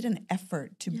she made an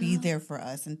effort to be there for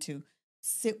us and to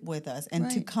sit with us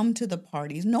and to come to the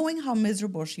parties, knowing how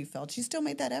miserable she felt. She still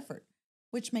made that effort,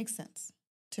 which makes sense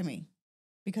to me.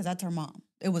 Because that's her mom.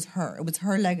 It was her. It was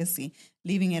her legacy,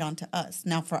 leaving it onto us.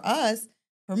 Now, for us,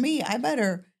 for me, I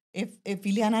better, if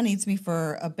Ileana needs me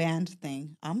for a band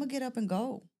thing, I'm going to get up and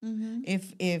go. Mm-hmm.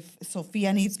 If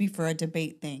Sophia needs me for a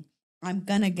debate thing, I'm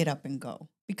going to get up and go.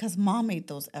 Because mom made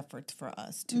those efforts for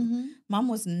us, too. Mm-hmm. Mom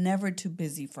was never too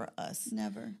busy for us.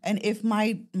 Never. And if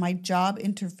my job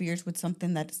interferes with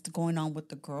something that's going on with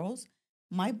the girls,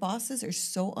 my bosses are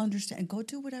so understanding. Go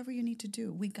do whatever you need to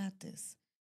do. We got this.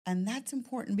 And that's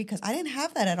important because I didn't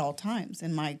have that at all times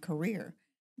in my career.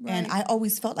 Right. And I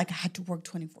always felt like I had to work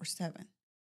 24/7.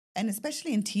 And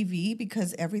especially in TV,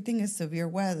 because everything is severe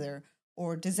weather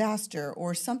or disaster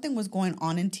or something was going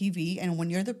on in TV. And when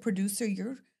you're the producer,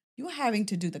 you're having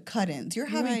to do the cut-ins. You're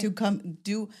having to come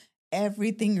do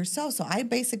everything yourself. So I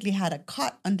basically had a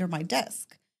cot under my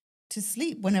desk to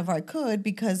sleep whenever I could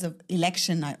because of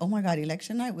election night. Oh my God,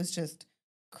 election night was just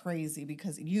crazy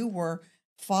because you were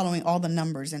following all the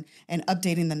numbers and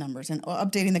updating the numbers and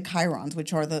updating the chyrons,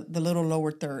 which are the little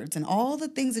lower thirds and all the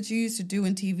things that you used to do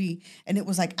in TV. And it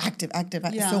was like active.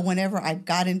 Yeah. So whenever I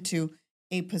got into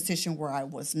a position where I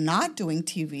was not doing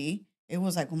TV, it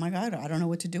was like, oh my God, I don't know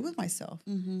what to do with myself.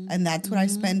 Mm-hmm. And that's what I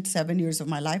spent 7 years of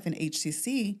my life in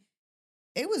HCC.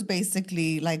 It was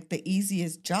basically like the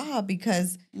easiest job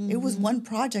because it was one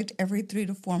project every 3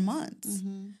 to 4 months.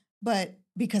 Mm-hmm. But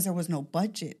because there was no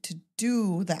budget to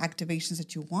do the activations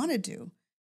that you want to do.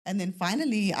 And then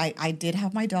finally, I did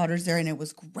have my daughters there, and it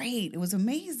was great. It was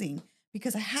amazing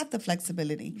because I had the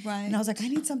flexibility. Right. And I was like, I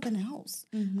need something else.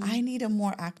 Mm-hmm. I need a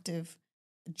more active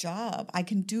job. I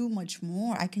can do much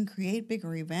more. I can create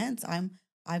bigger events.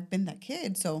 I've been that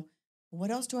kid. So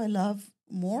what else do I love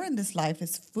more in this life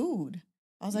is food.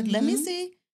 I was like, let me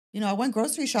see. I went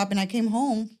grocery shopping. I came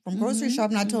home from grocery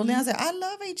shopping. I told him, I said, I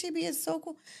love HEB. It's so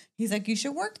cool. He's like, you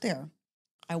should work there.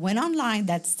 I went online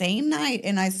that same night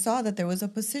and I saw that there was a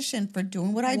position for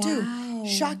doing what I do.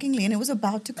 Shockingly. And it was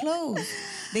about to close.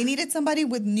 They needed somebody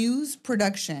with news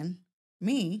production.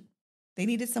 Me. They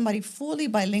needed somebody fully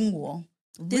bilingual.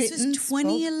 This was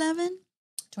 2011?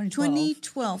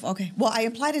 2012. Okay. Well, I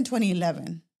applied in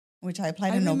 2011, which I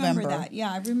applied in November. I remember that.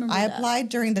 Yeah, I remember I applied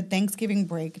during the Thanksgiving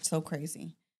break. It's so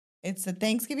crazy. It's the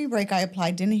Thanksgiving break. I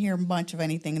applied, didn't hear much of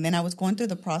anything. And then I was going through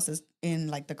the process in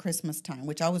like the Christmas time,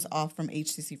 which I was off from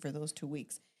HCC for those 2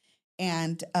 weeks.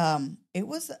 And it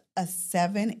was a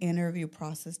 7-interview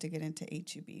process to get into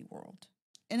HEB world.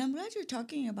 And I'm glad you're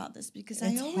talking about this because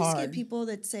I always get people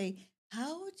that say,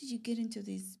 how did you get into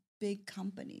these big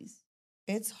companies?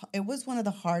 It was one of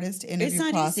the hardest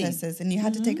interview processes, easy. And you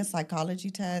had to take a psychology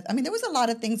test. I mean, there was a lot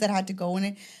of things that had to go in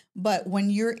it, but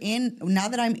now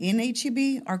that I'm in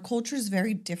HEB, our culture is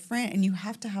very different, and you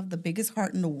have to have the biggest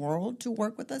heart in the world to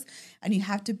work with us, and you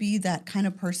have to be that kind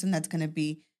of person that's going to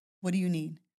be, what do you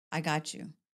need? I got you.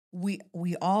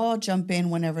 We all jump in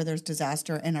whenever there's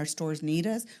disaster and our stores need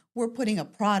us. We're putting a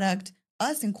product.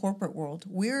 Us in corporate world,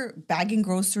 we're bagging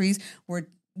groceries. We're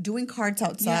doing carts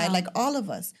outside, like all of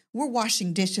us. We're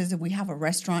washing dishes if we have a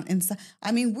restaurant inside.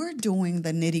 I mean, we're doing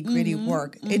the nitty gritty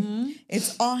work.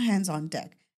 It's all hands on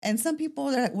deck. And some people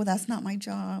are like, well, that's not my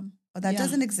job. Or that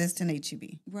doesn't exist in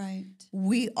HEB. Right.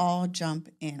 We all jump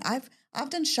in. I've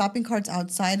done shopping carts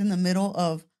outside in the middle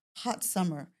of hot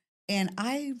summer, and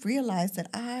I realized that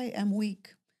I am weak.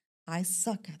 I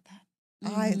suck at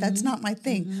that. That's not my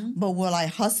thing. But will I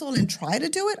hustle and try to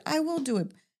do it? I will do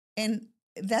it. And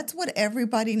that's what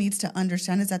everybody needs to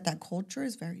understand, is that culture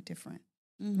is very different.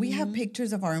 We have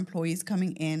pictures of our employees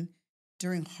coming in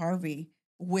during Harvey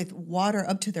with water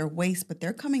up to their waist, but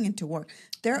they're coming into work.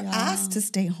 They're asked to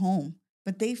stay home,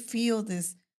 but they feel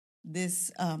this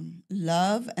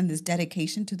love and this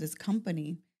dedication to this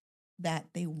company that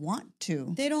they want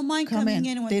to. They don't mind coming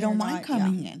in. They don't mind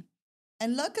coming in.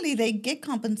 And luckily, they get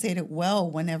compensated well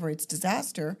whenever it's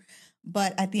disaster.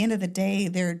 But at the end of the day,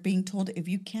 they're being told, if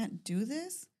you can't do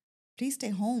this, please stay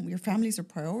home. Your families are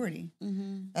priority.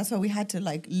 That's why we had to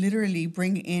like literally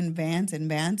bring in vans and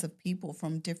vans of people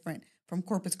from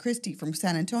Corpus Christi, from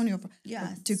San Antonio,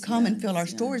 to come and fill our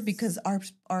stores, because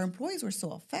our employees were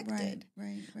so affected.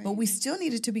 Right. But we still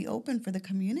needed to be open for the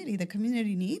community. The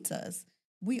community needs us.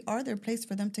 We are their place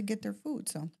for them to get their food.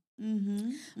 So,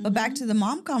 but back to the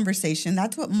mom conversation,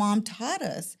 that's what mom taught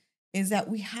us, is that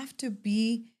we have to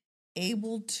be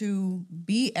able to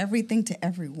be everything to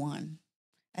everyone.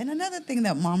 And another thing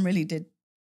that mom really did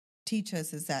teach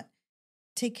us is that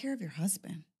take care of your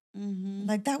husband.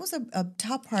 Like that was a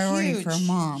top priority for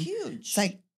mom. Huge. It's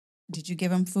like, did you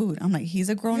give him food? I'm like, he's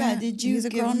a grown man. He's a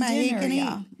grown man. He can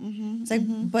eat. It's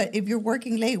like, but if you're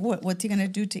working late, what's he gonna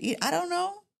do to eat? I don't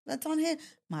know. That's on him.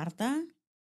 Marta,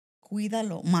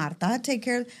 cuídalo. Marta, take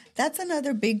care. That's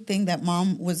another big thing that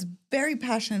mom was very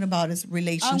passionate about, is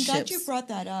relationships. I'm glad you brought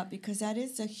that up, because that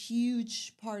is a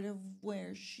huge part of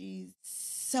where she's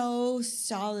so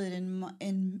solid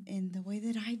in the way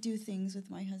that I do things with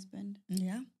my husband.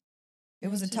 Yeah. It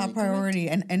was a top priority.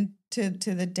 And to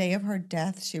the day of her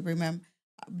death,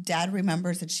 Dad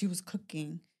remembers that she was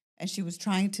cooking and she was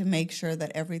trying to make sure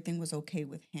that everything was okay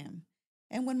with him.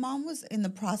 And when mom was in the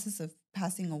process of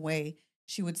passing away,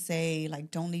 she would say,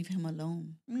 like, don't leave him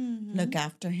alone. Look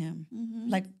after him.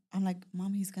 Like, I'm like,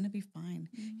 Mom, he's going to be fine.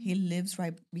 He lives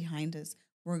right behind us.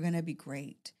 We're going to be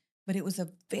great. But it was a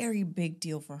very big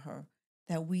deal for her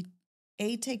that we,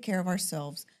 A, take care of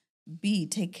ourselves, B,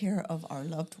 take care of our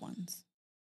loved ones.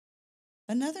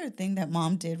 Another thing that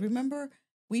mom did, remember,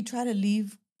 we tried to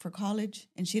leave for college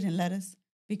and she didn't let us,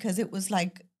 because it was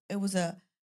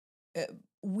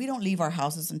we don't leave our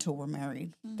houses until we're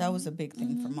married. That was a big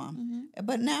thing for mom.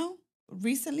 But now,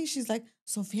 recently, she's like,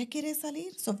 Sofia quiere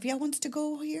salir. Sofia wants to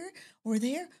go here or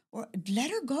there, or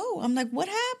let her go. I'm like, what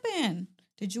happened?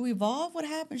 Did you evolve? What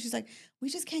happened? She's like, we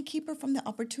just can't keep her from the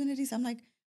opportunities. I'm like,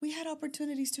 we had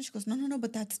opportunities too. She goes, no,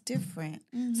 but that's different.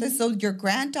 So your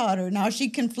granddaughter, now she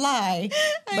can fly,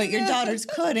 but your daughters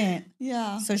couldn't.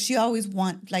 Yeah. So she always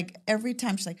like every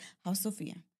time she's like, how's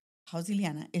Sophia? How's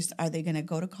Ileana? Are they going to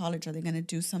go to college? Are they going to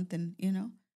do something,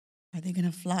 Are they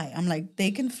going to fly? I'm like,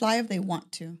 they can fly if they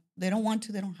want to. They don't want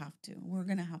to, they don't have to. We're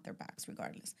going to have their backs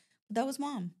regardless. But that was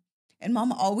mom. And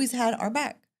mom always had our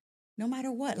back. No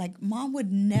matter what, like mom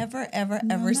would never,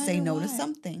 ever say no to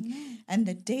something. No. And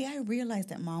the day I realized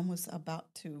that mom was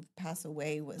about to pass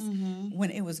away was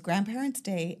when it was Grandparents'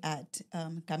 Day at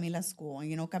Camila's school.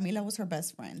 Camila was her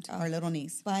best friend, our little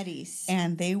niece. Buddies.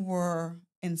 And they were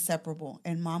inseparable.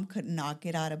 And mom could not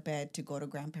get out of bed to go to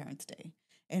Grandparents' Day.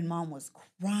 And mom was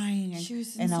crying.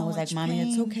 And I was like, Mommy,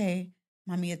 it's okay.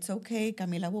 Mommy, it's okay.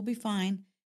 Camila will be fine.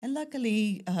 And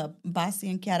luckily, Basi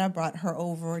and Kiara brought her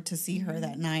over to see her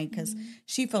that night, because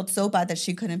she felt so bad that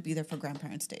she couldn't be there for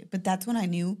Grandparents' Day. But that's when I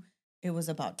knew it was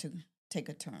about to take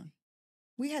a turn.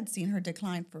 We had seen her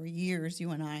decline for years,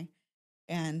 you and I.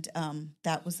 And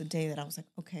that was the day that I was like,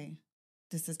 okay,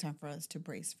 this is time for us to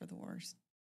brace for the worst.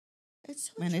 It's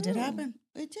so and true. It did happen.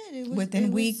 It did.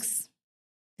 Within weeks,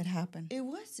 it happened. It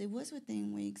was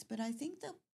within weeks. But I think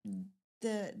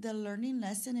the learning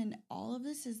lesson in all of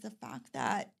this is the fact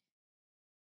that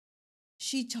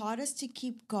she taught us to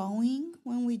keep going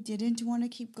when we didn't want to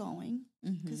keep going,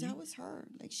 because that was her.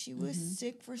 Like, she was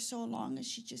sick for so long, and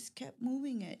she just kept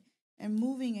moving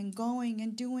and going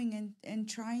and doing and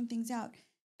trying things out.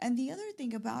 And the other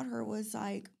thing about her was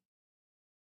like,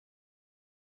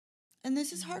 and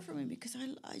this is hard for me because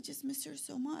I just miss her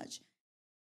so much,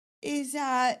 is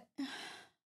that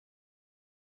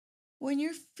when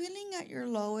you're feeling at your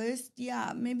lowest,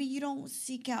 maybe you don't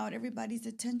seek out everybody's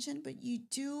attention, but you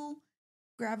do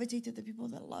gravitate to the people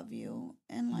that love you,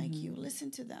 and like you listen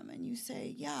to them and you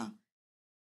say, yeah,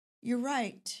 you're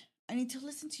right. I need to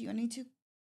listen to you. I need to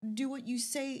do what you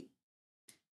say.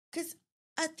 Because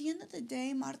at the end of the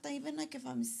day, Marta, even like if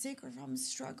I'm sick or if I'm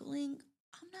struggling,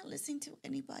 I'm not listening to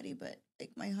anybody but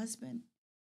like my husband.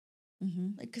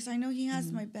 Mm-hmm. Like, because I know he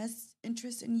has my best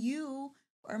interest in you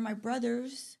or my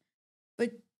brothers.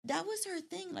 But that was her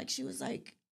thing. Like, she was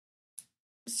like,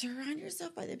 surround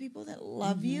yourself by the people that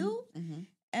love you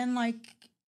and like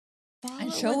follow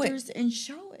and show others and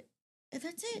show it. And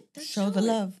that's it. Show the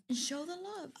love. And show the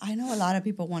love. I know a lot of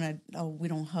people want to, we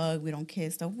don't hug, we don't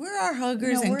kiss. So we're our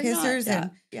huggers and kissers.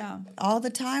 And all the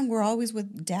time, we're always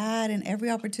with dad and every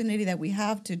opportunity that we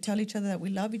have to tell each other that we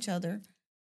love each other.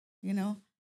 You know,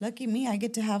 lucky me, I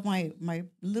get to have my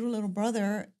little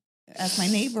brother as my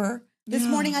neighbor. This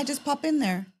morning, I just pop in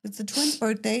there. It's the twins'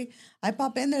 birthday. I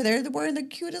pop in there. They're wearing the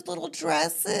cutest little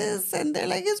dresses. And they're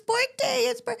like, it's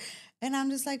birthday. And I'm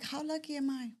just like, how lucky am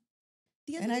I?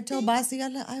 And I told Basi,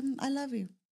 I love you.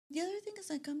 The other thing is,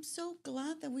 like, I'm so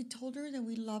glad that we told her that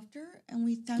we loved her. And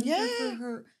we thanked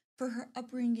her for her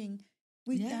upbringing.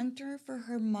 We thanked her for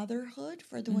her motherhood,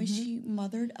 for the way she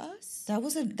mothered us. That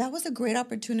was a great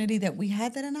opportunity that we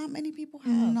had that not many people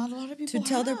have. Not a lot of people to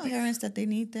tell their parents that they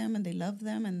need them and they love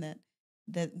them and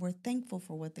that we're thankful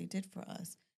for what they did for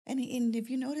us. And if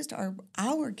you noticed,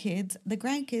 our kids, the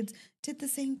grandkids, did the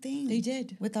same thing. They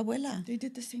did. With abuela. They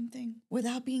did the same thing.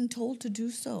 Without being told to do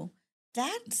so.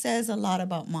 That says a lot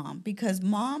about mom, because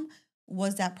mom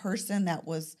was that person that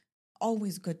was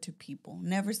always good to people,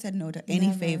 never said no to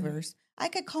any favors. I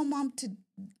could call mom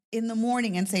in the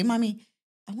morning and say, Mommy,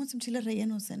 I want some chile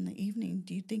rellenos in the evening.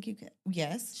 Do you think you could?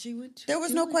 Yes. She would. There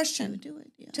was no question. She would do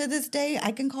it. Yeah. To this day,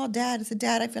 I can call dad. I said,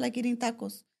 Dad, I feel like eating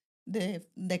tacos de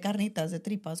carnitas, de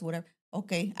tripas, whatever.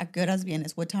 Okay, ¿a qué horas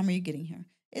vienes? What time are you getting here?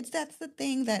 That's the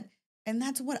thing and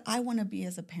that's what I want to be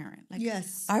as a parent. Like,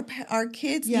 yes. Our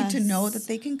kids need to know that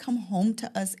they can come home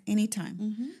to us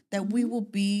anytime. That we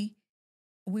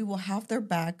will have their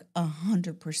back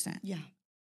 100%. Yeah.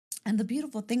 And the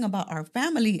beautiful thing about our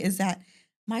family is that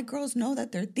my girls know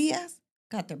that their tias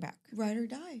got their back. Ride or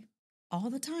die. All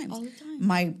the time. All the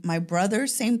time. My brother,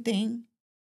 same thing.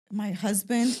 My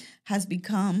husband has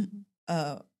become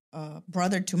a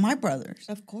brother to my brothers.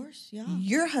 Of course, yeah.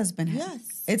 Your husband has.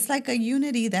 Yes. It's like a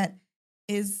unity that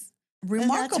is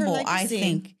remarkable, I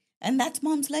think. And that's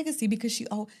mom's legacy, because she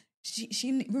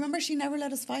remember, she never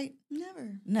let us fight?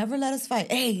 Never let us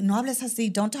fight. Hey, no hables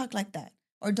así. Don't talk like that.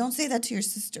 Or don't say that to your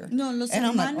sister. No, los and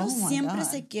hermanos like, siempre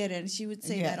se quieren. She would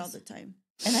say that all the time.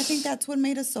 And I think that's what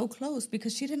made us so close,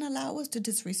 because she didn't allow us to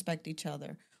disrespect each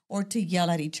other or to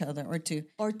yell at each other or to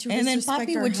and then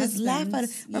Papi would just laugh at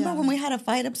it. Remember when we had a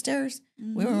fight upstairs?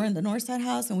 We were in the north side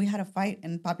house and we had a fight,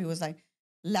 and Papi was like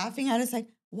laughing at us like,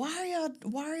 why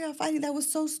are y'all fighting? That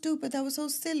was so stupid. That was so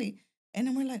silly. And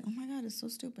then we're like, oh my God, it's so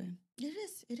stupid. It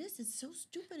is. It's so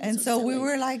stupid. And so we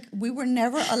were like, we were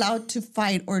never allowed to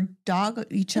fight or dog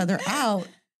each other out.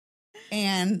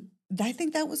 And I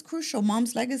think that was crucial.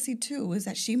 Mom's legacy too, is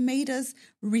that she made us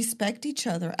respect each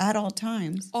other at all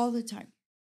times. All the time.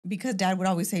 Because Dad would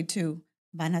always say too,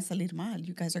 van a salir mal.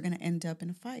 You guys are going to end up in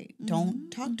a fight.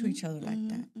 Don't talk to each other like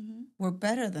that. We're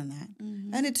better than that.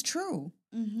 And it's true.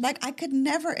 Like, I could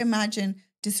never imagine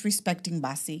disrespecting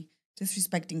Basi,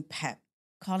 disrespecting Pep,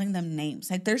 calling them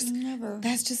names. Like,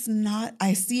 that's just not,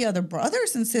 I see other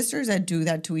brothers and sisters that do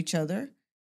that to each other.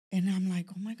 And I'm like,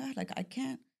 oh my God, like, I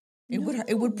can't. It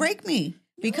would break me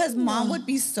because Mom would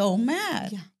be so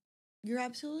mad. Yeah. You're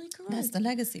absolutely correct. That's the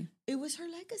legacy. It was her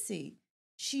legacy.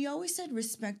 She always said,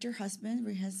 respect your husband,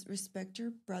 respect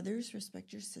your brothers,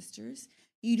 respect your sisters.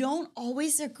 You don't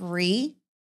always agree.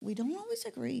 We don't always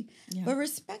agree. Yeah. But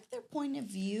respect their point of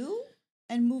view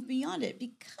and move beyond it.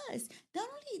 Because not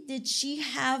only did she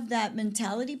have that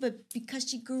mentality, but because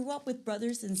she grew up with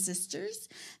brothers and sisters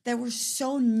that were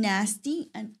so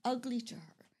nasty and ugly to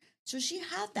her. So she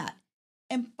had that.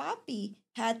 And Papi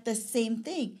had the same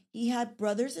thing. He had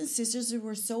brothers and sisters who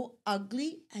were so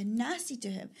ugly and nasty to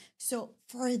him. So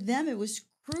for them, it was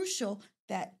crucial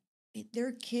that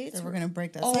their kids were going to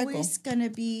break that always going to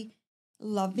be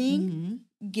loving,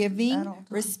 giving,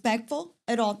 respectful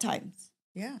at all times.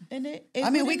 Yeah. And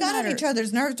we got on each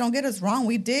other's nerves. Don't get us wrong.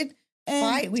 We did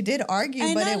fight. We did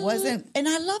argue, but it wasn't. And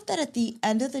I love that at the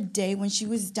end of the day, when she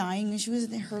was dying and she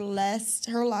was in her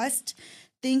last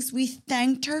things, we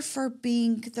thanked her for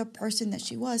being the person that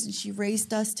she was, and she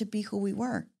raised us to be who we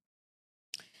were.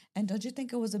 And don't you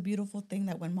think it was a beautiful thing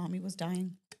that when Mommy was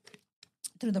dying,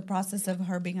 through the process of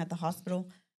her being at the hospital,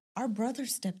 our brother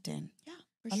stepped in. Yeah,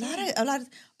 a lot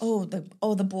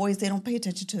of the boys, they don't pay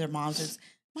attention to their moms.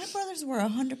 My brothers were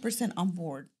 100% on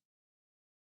board,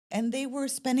 and they were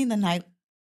spending the night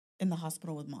in the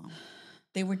hospital with Mom.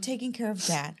 They were taking care of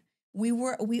Dad.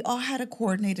 we all had a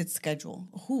coordinated schedule.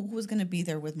 Who was going to be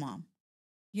there with mom,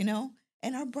 you know?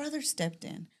 And our brother stepped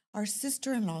in. Our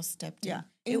sister-in-law stepped in. Yeah.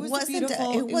 It wasn't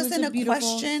a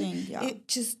question. Yeah. It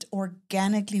just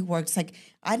organically works. Like,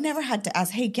 I never had to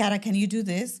ask, hey, Kiara, can you do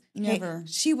this? Never. Hey,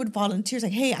 she would volunteer.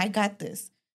 Like, hey, I got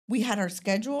this. We had our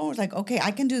schedule. It was like, okay,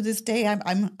 I can do this day.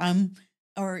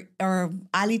 Or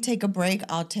Ali take a break,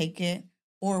 I'll take it.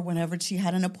 Or whenever she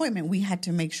had an appointment, we had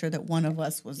to make sure that one of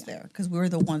us was there because we were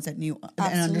the ones that knew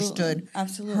and understood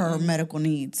her medical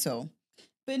needs. So,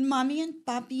 but mommy and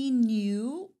papi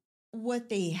knew what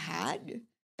they had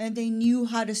and they knew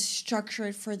how to structure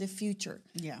it for the future.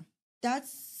 Yeah.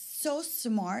 That's so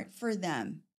smart for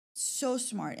them. So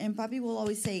smart. And papi will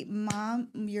always say, Mom,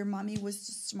 your mommy was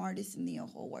the smartest in the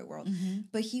whole wide world. Mm-hmm.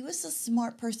 But he was a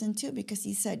smart person too because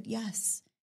he said, yes,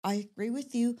 I agree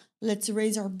with you. Let's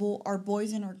raise our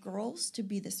boys and our girls to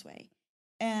be this way.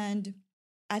 And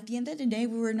at the end of the day,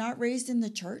 we were not raised in the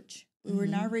church. We were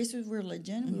not raised with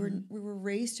religion. Mm-hmm. We were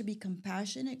raised to be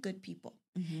compassionate, good people.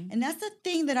 Mm-hmm. And that's a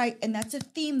theme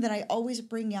that I always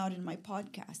bring out in my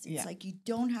podcast. It's like you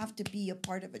don't have to be a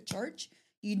part of a church.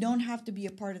 You don't have to be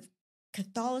a part of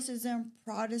Catholicism,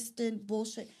 Protestant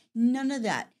bullshit. None of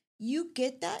that. You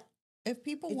get that. If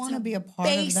people want to be a part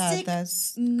of that,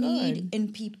 that's good.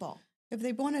 In people. If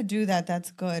they want to do that, that's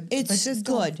good. It's but just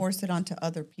good. Don't force it onto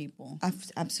other people.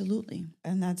 Absolutely.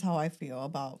 And that's how I feel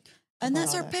about. And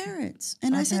that's our parents.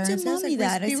 And Our I said to parents, yes, mommy like,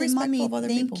 that. I be said, respectful Mommy, of other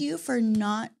thank people." you for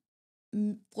not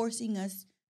forcing us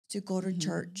to go to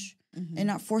church and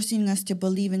not forcing us to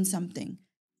believe in something.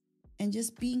 And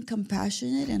just being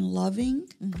compassionate and loving.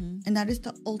 And that is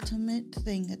the ultimate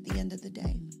thing at the end of the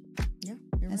day. Yeah.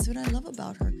 That's what I love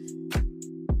about her.